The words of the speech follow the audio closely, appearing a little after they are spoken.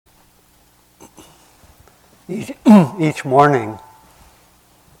Each morning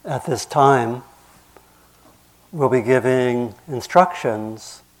at this time, we'll be giving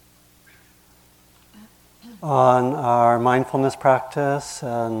instructions on our mindfulness practice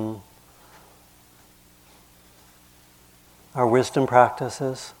and our wisdom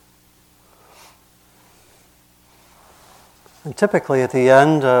practices. And typically at the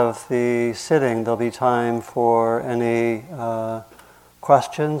end of the sitting, there'll be time for any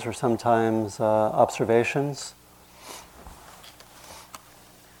questions or sometimes observations.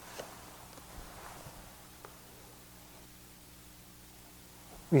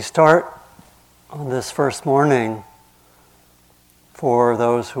 We start on this first morning for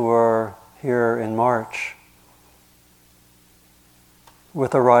those who are here in March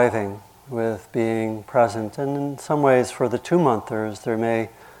with arriving, with being present. And in some ways for the 2-monthers there may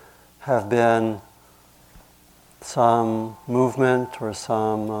have been some movement or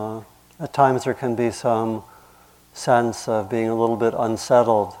some, at times there can be some sense of being a little bit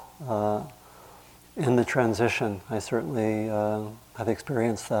unsettled in the transition. I certainly have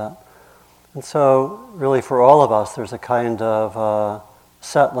experienced that. And so really for all of us there's a kind of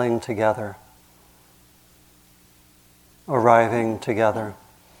settling together, arriving together.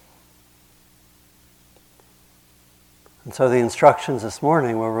 And so the instructions this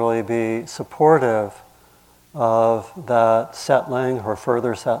morning will really be supportive of that settling or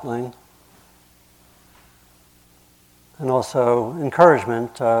further settling, and also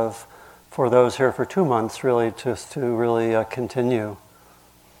encouragement for those here for 2 months really just to really continue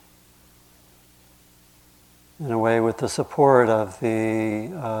in a way with the support of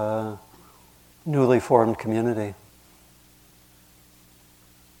the newly formed community.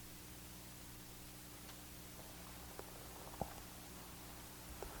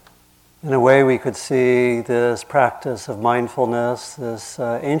 In a way, we could see this practice of mindfulness, this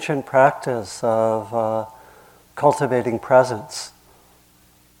ancient practice of cultivating presence.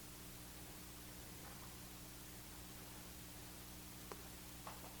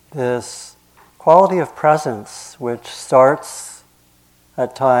 This quality of presence, which starts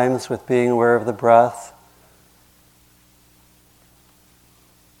at times with being aware of the breath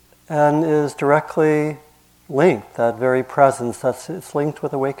and is directly linked, that very presence, it's linked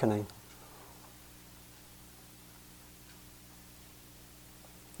with awakening.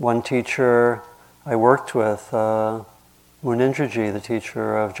 One teacher I worked with, Munindraji, the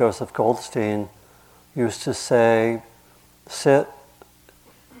teacher of Joseph Goldstein, used to say, sit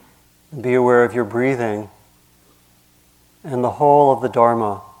and be aware of your breathing, and the whole of the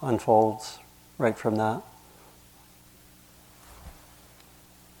Dharma unfolds right from that.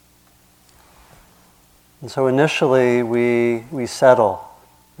 And so initially we settle.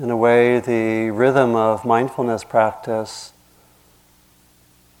 In a way, the rhythm of mindfulness practice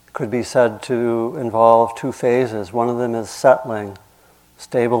could be said to involve 2 phases. One of them is settling,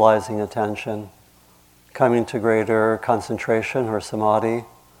 stabilizing attention, coming to greater concentration or samadhi.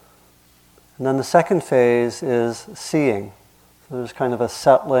 And then the second phase is seeing. So there's kind of a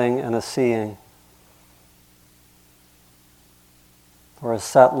settling and a seeing. Or a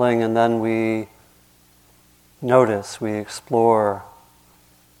settling and then we notice, we explore,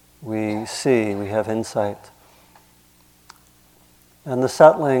 we see, we have insight. And the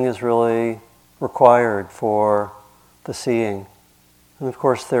settling is really required for the seeing. And of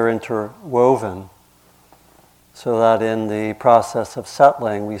course they're interwoven, so that in the process of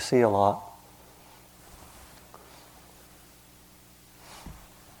settling we see a lot.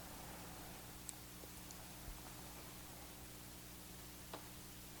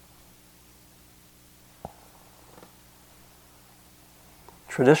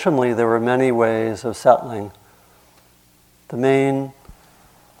 Traditionally, there were many ways of settling. The main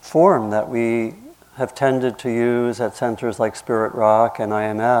form that we have tended to use at centers like Spirit Rock and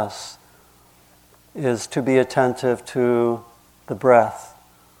IMS is to be attentive to the breath,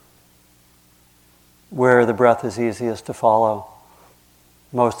 where the breath is easiest to follow,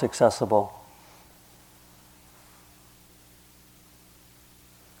 most accessible.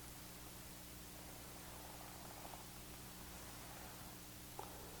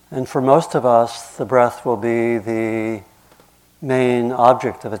 And for most of us, the breath will be the main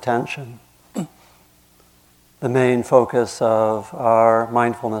object of attention, the main focus of our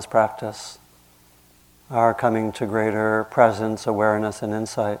mindfulness practice, our coming to greater presence, awareness, and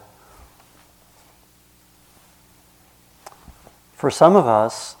insight. For some of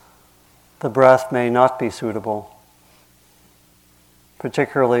us, the breath may not be suitable,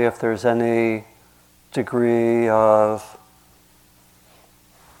 particularly if there's any degree of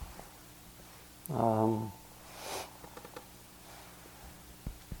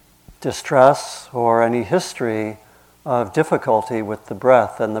distress or any history of difficulty with the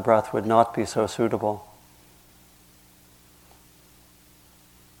breath, then the breath would not be so suitable.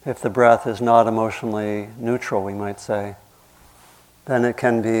 If the breath is not emotionally neutral, we might say, then it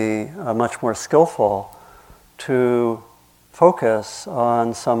can be much more skillful to focus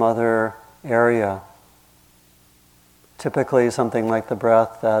on some other area. Typically something like the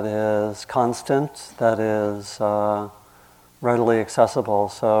breath that is constant, that is readily accessible.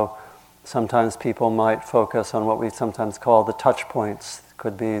 So sometimes people might focus on what we sometimes call the touch points. It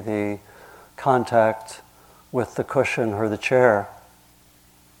could be the contact with the cushion or the chair.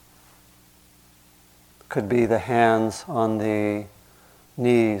 It could be the hands on the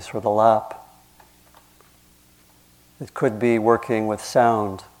knees or the lap. It could be working with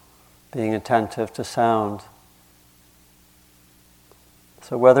sound, being attentive to sound.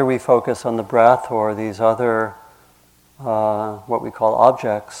 So whether we focus on the breath or these other, what we call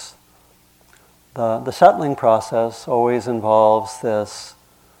objects, the settling process always involves this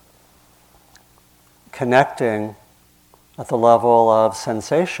connecting at the level of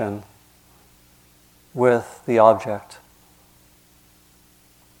sensation with the object.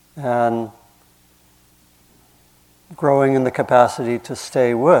 And growing in the capacity to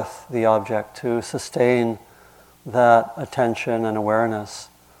stay with the object, to sustain that attention and awareness.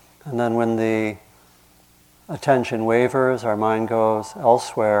 And then when the attention wavers, our mind goes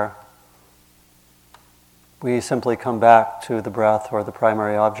elsewhere, we simply come back to the breath or the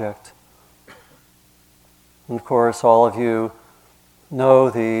primary object. And of course, all of you know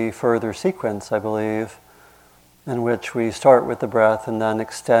the further sequence, I believe, in which we start with the breath and then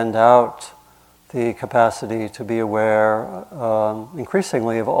extend out the capacity to be aware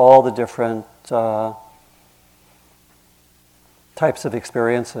increasingly of all the different types of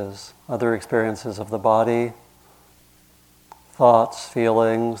experiences, other experiences of the body, thoughts,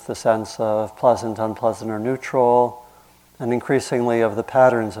 feelings, the sense of pleasant, unpleasant, or neutral, and increasingly of the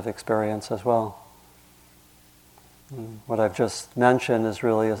patterns of experience as well. What I've just mentioned is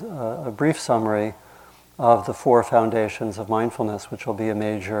really a brief summary of the 4 foundations of mindfulness, which will be a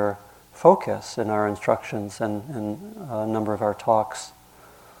major focus in our instructions and in a number of our talks.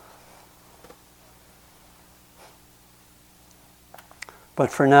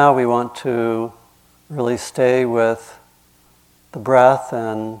 But for now, we want to really stay with the breath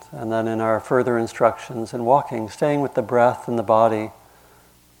and then in our further instructions in walking, staying with the breath and the body,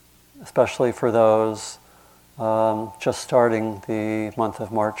 especially for those just starting the month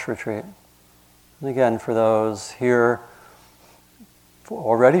of March retreat. And again, for those here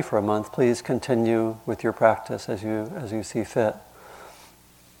already for a month, please continue with your practice as you see fit.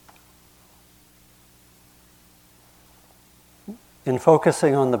 In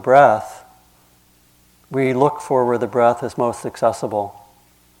focusing on the breath, we look for where the breath is most accessible.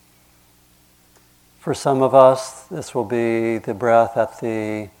 For some of us, this will be the breath at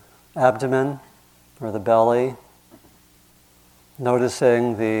the abdomen or the belly,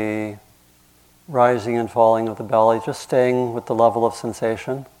 noticing the rising and falling of the belly, just staying with the level of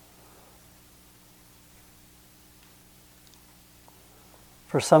sensation.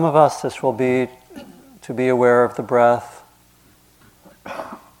 For some of us, this will be to be aware of the breath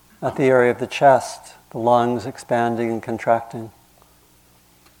at the area of the chest, the lungs expanding and contracting.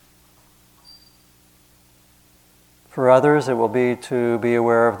 For others, it will be to be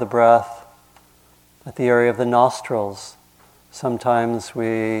aware of the breath at the area of the nostrils. Sometimes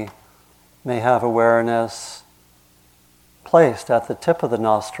we may have awareness placed at the tip of the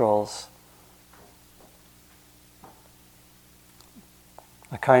nostrils,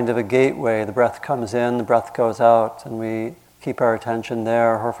 a kind of a gateway. The breath comes in, the breath goes out, and we keep our attention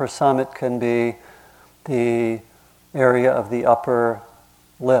there. Or for some, it can be the area of the upper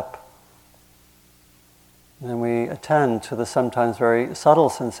lip. And we attend to the sometimes very subtle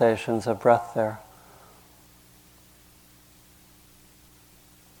sensations of breath there.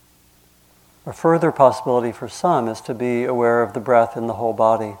 A further possibility for some is to be aware of the breath in the whole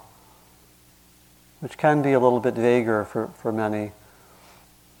body, which can be a little bit vaguer for many,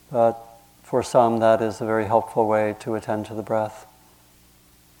 but for some that is a very helpful way to attend to the breath.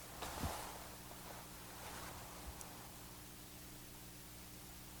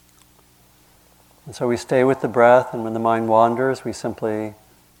 And so we stay with the breath, and when the mind wanders, we simply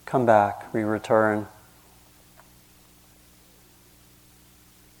come back, we return.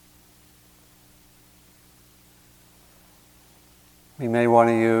 We may want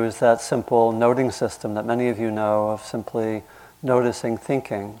to use that simple noting system that many of you know of, simply noticing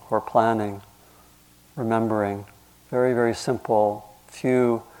thinking or planning, remembering. Very, very simple,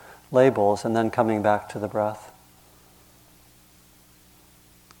 few labels, and then coming back to the breath.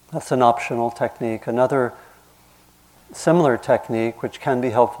 That's an optional technique. Another similar technique, which can be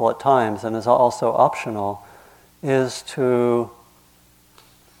helpful at times and is also optional, is to,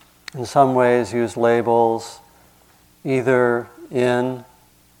 in some ways, use labels either in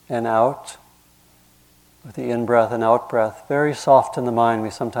and out, with the in-breath and out-breath, very soft in the mind.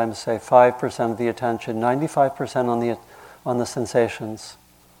 We sometimes say 5% of the attention, 95% on the sensations.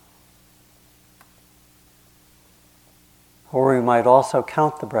 Or we might also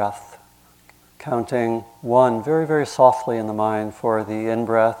count the breath, counting 1 very, very softly in the mind for the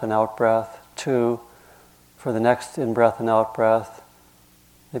in-breath and out-breath, 2 for the next in-breath and out-breath,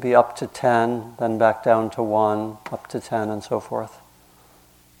 maybe up to 10, then back down to 1, up to 10, and so forth.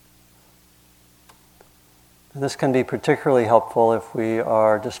 And this can be particularly helpful if we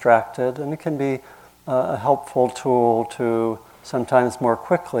are distracted, and it can be a helpful tool to sometimes more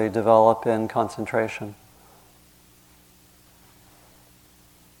quickly develop in concentration.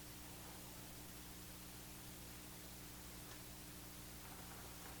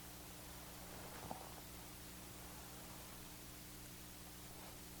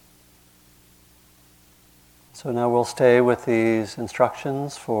 So now we'll stay with these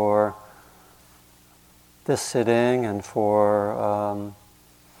instructions for this sitting and for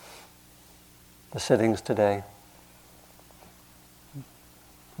the sittings today.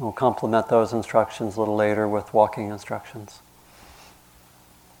 We'll complement those instructions a little later with walking instructions.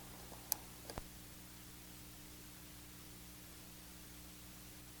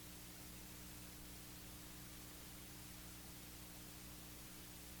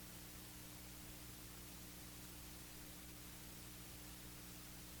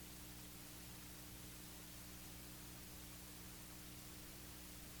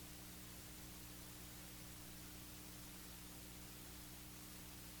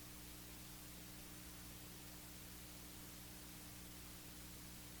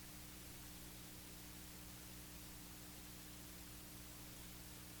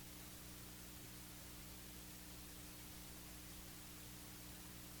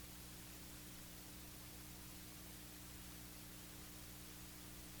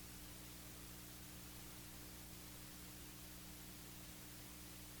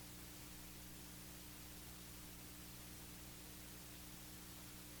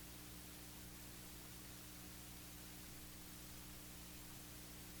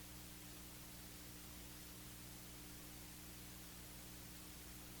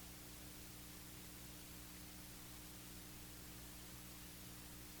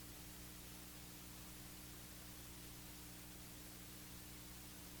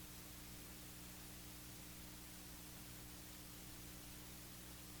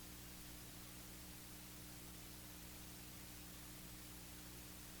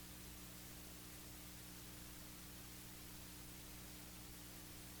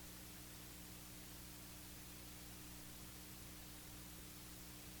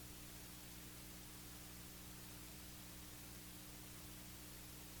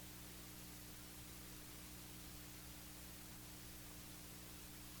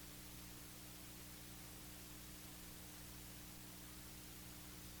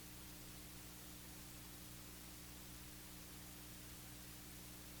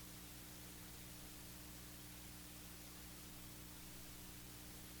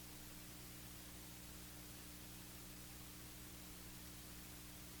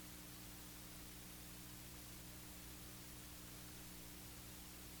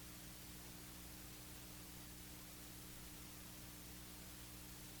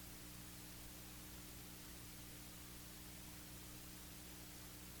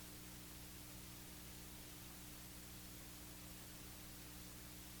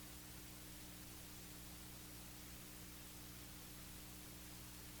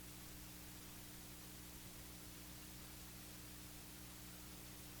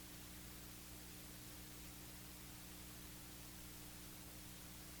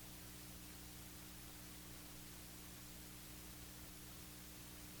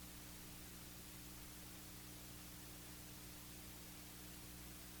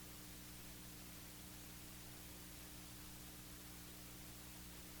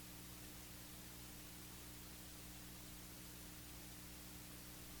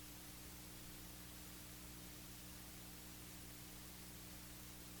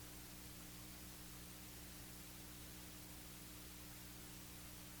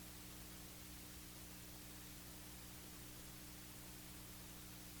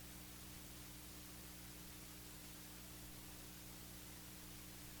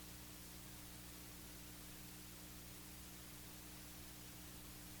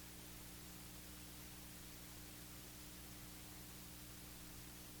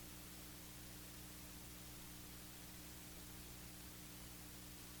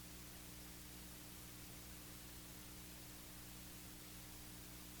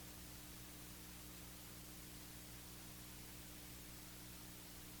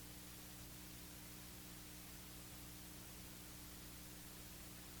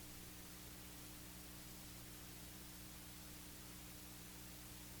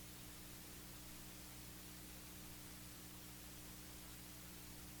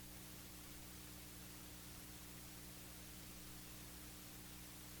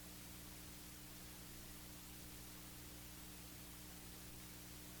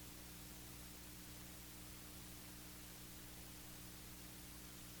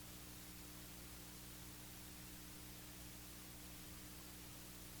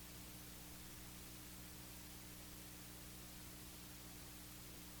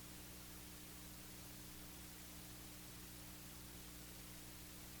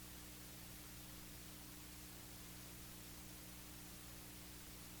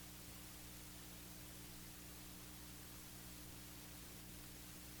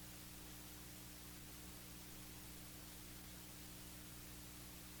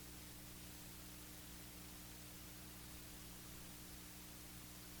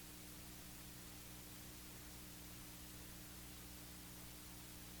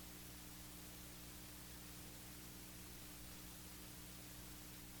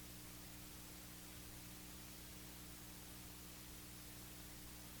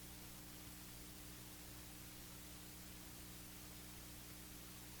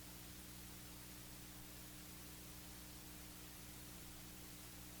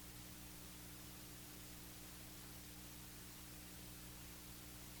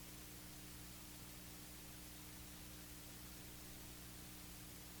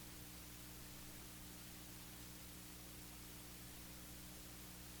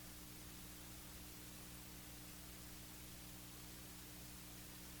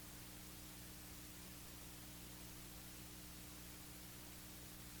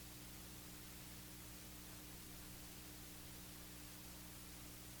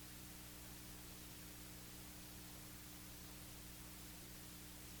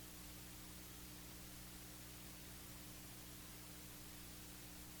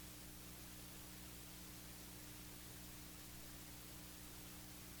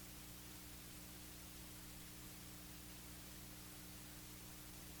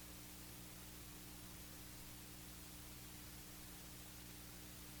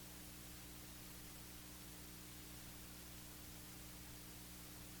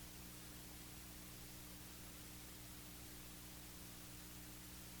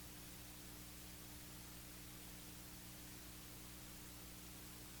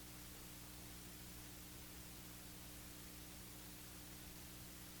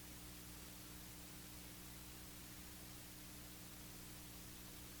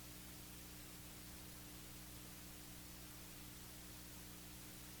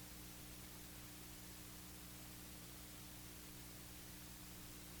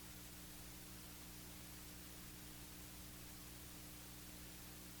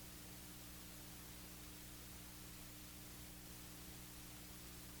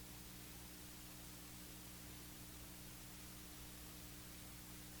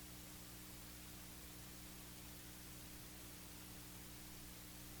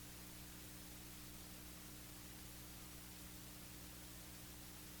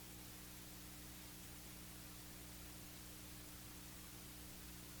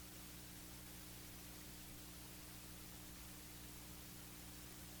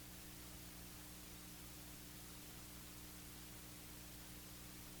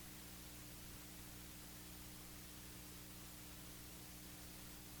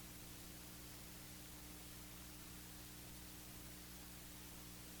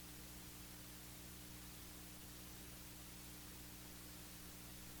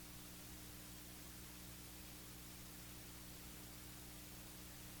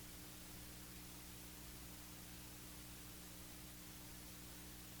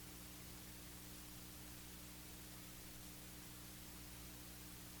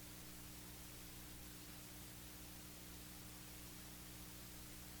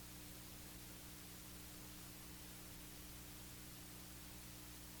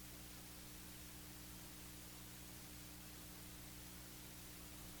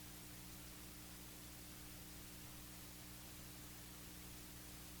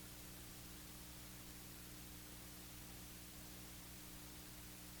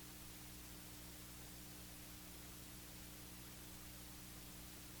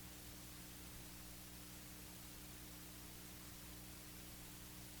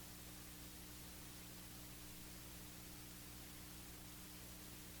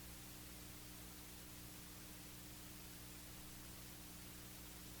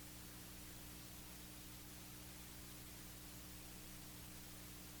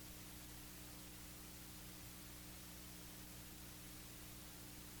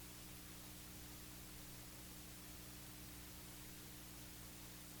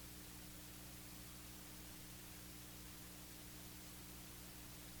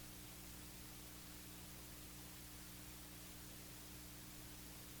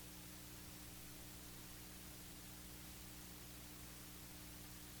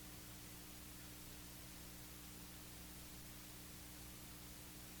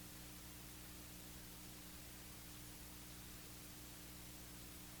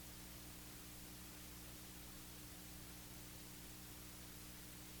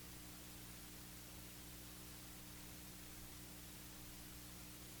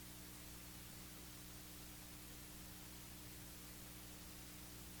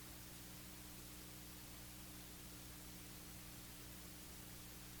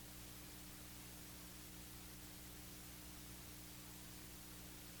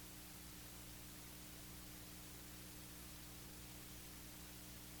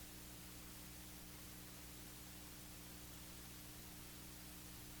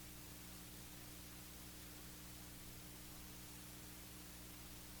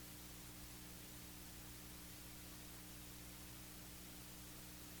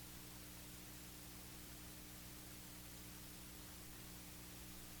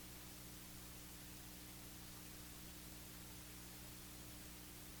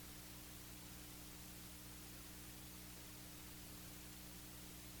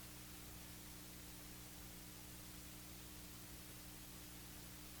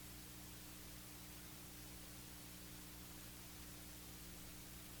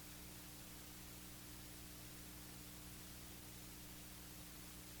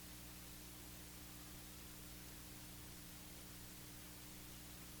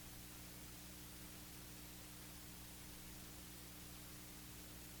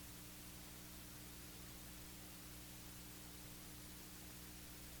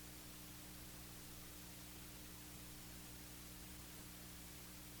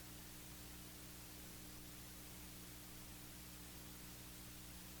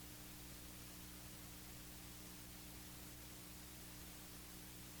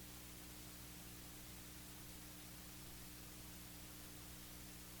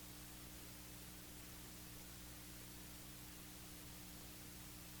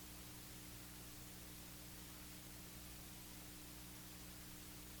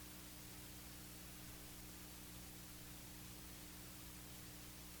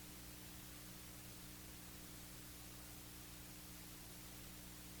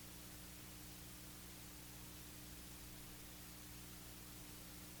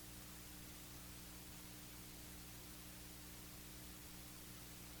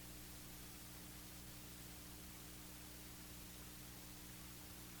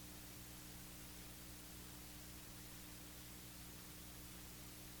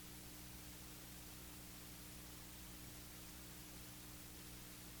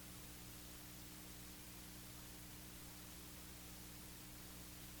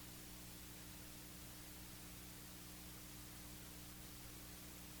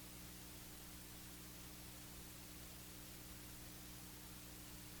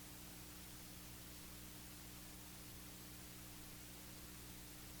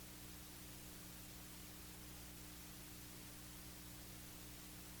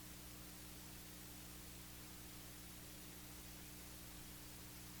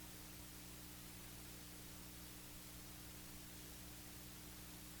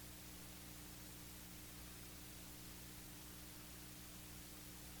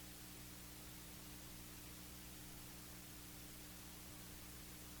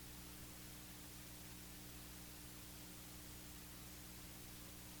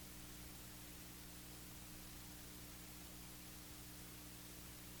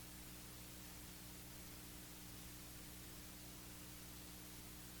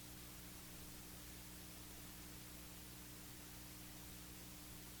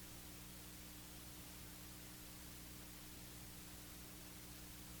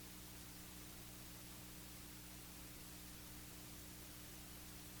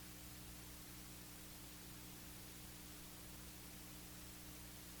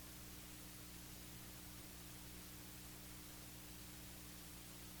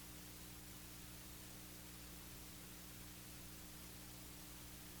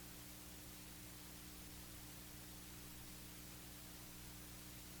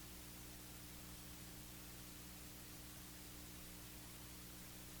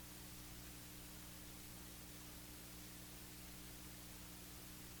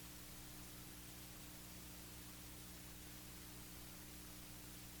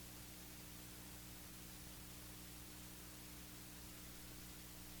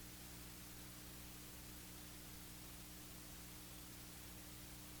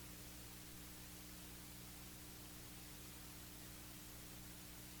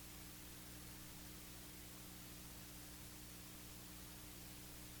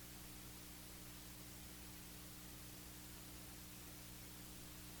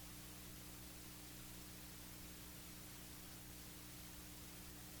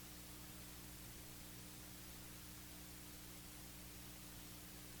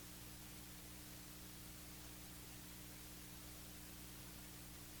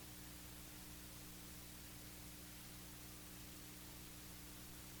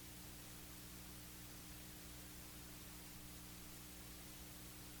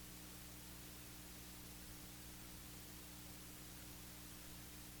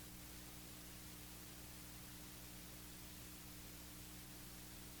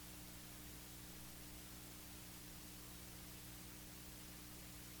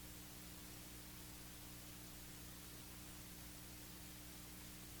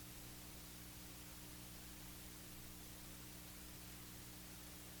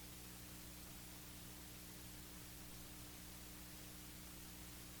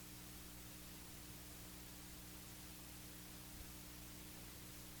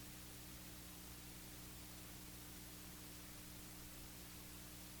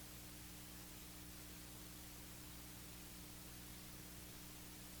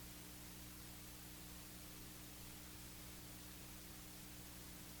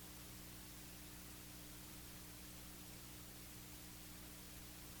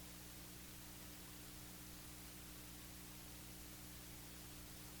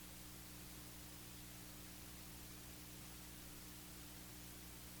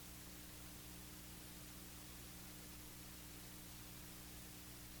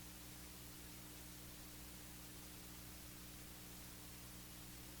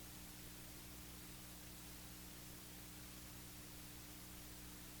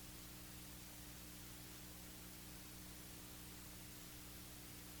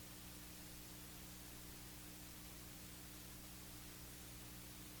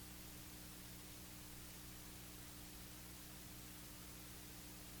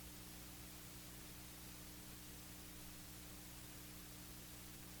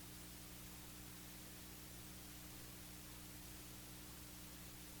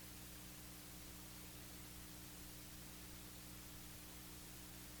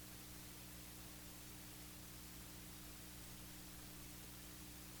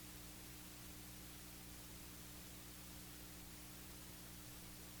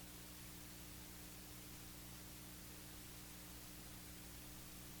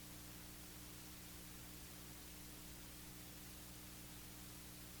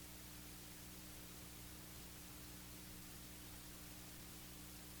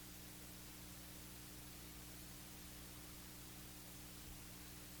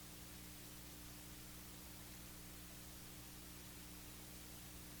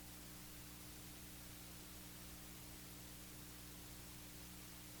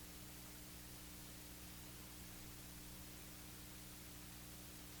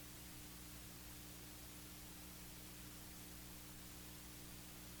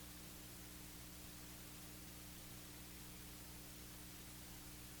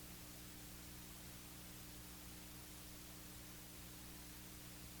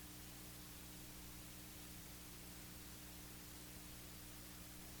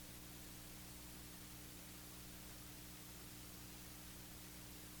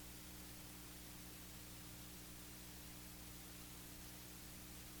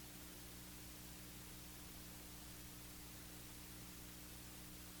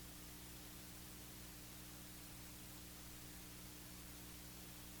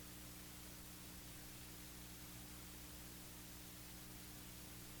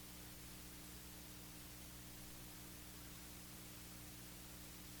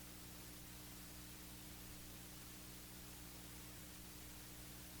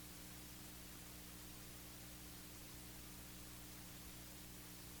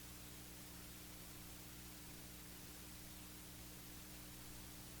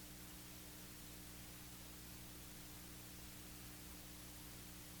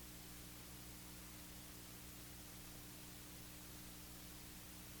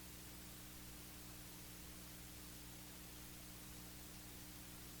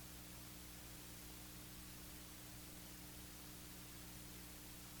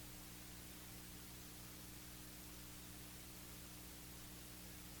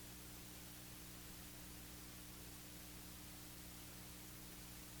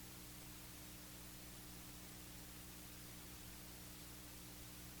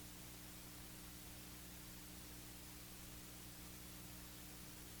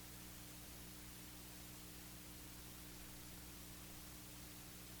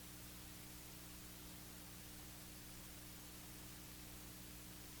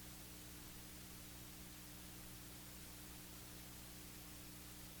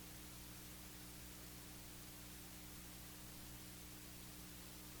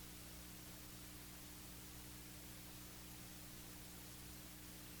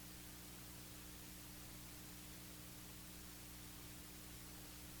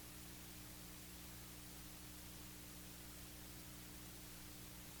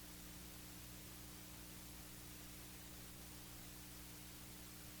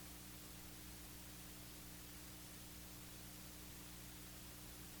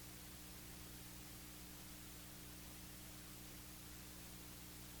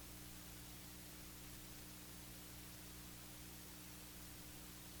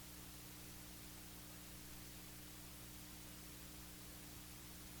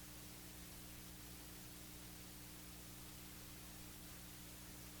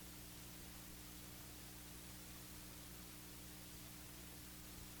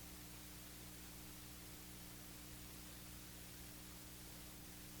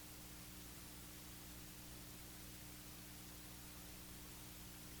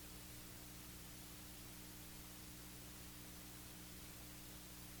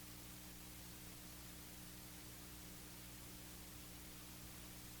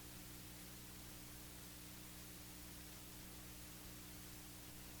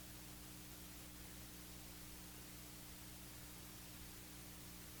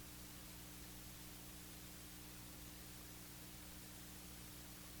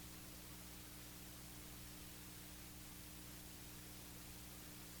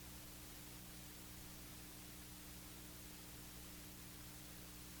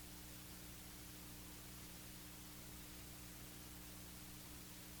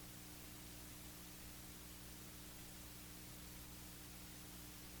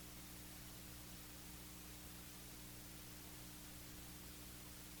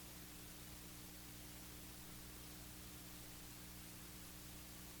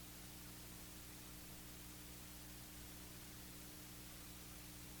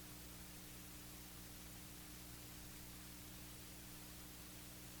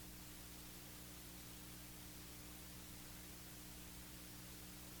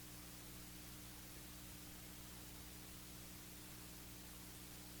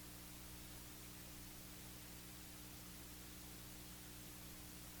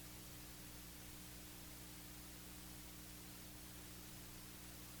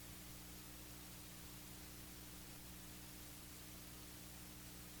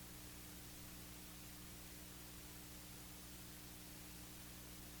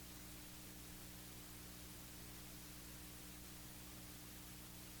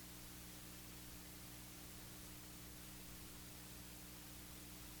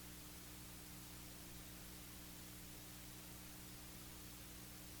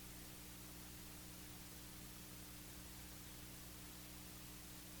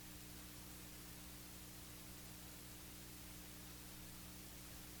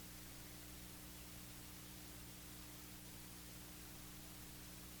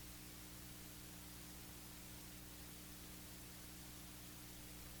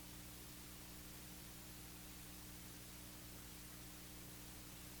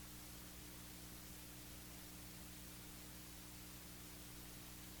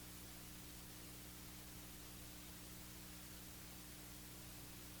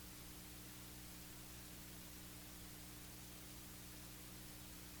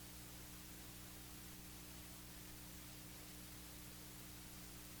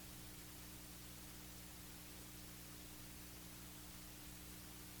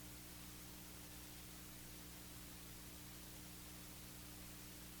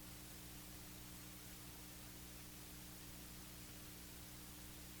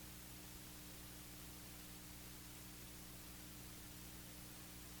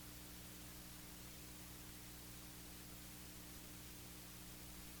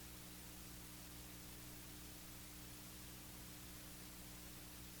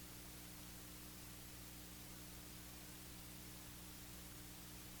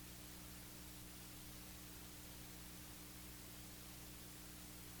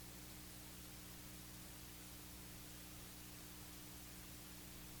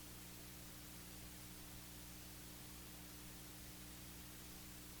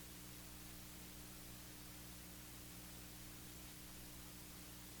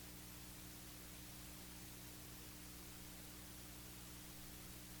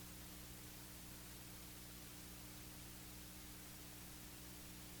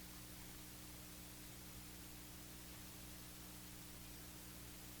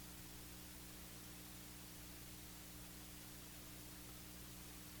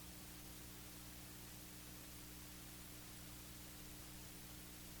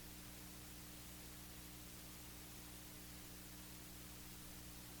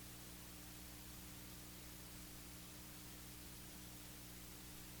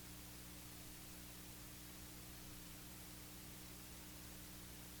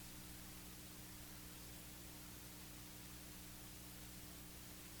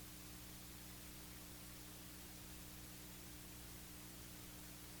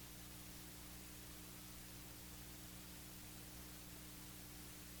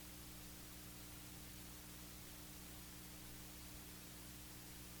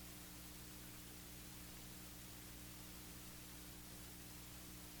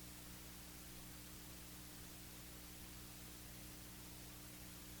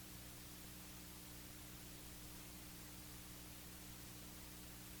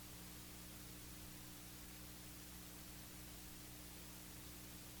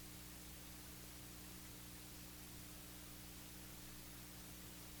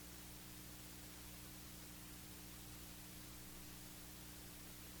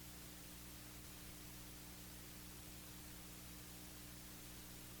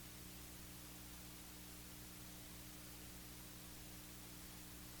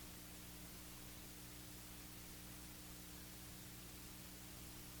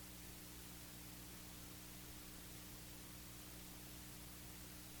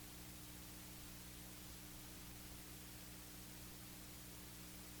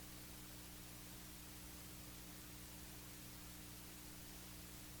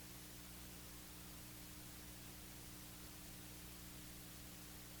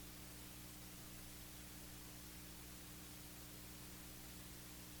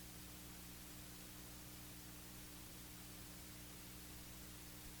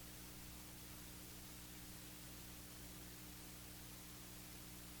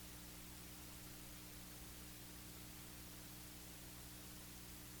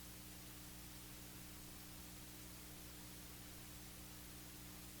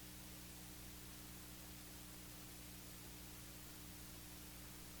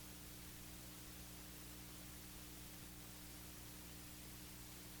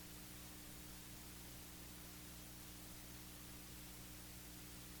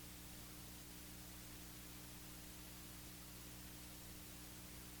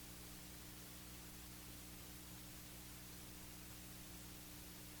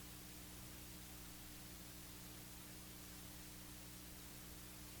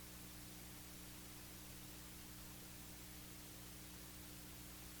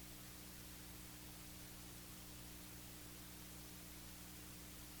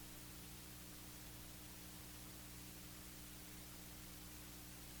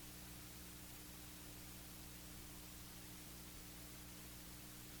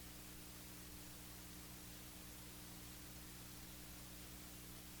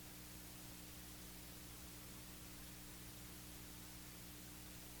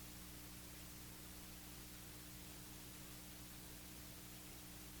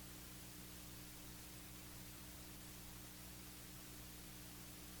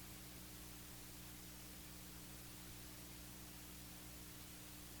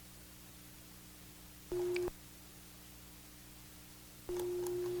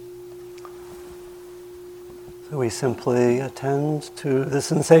 We simply attend to the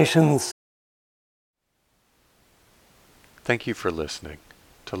sensations. Thank you for listening.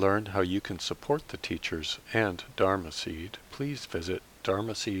 To learn how you can support the teachers and Dharma Seed, please visit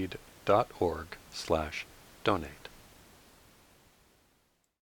dharmaseed.org/donate.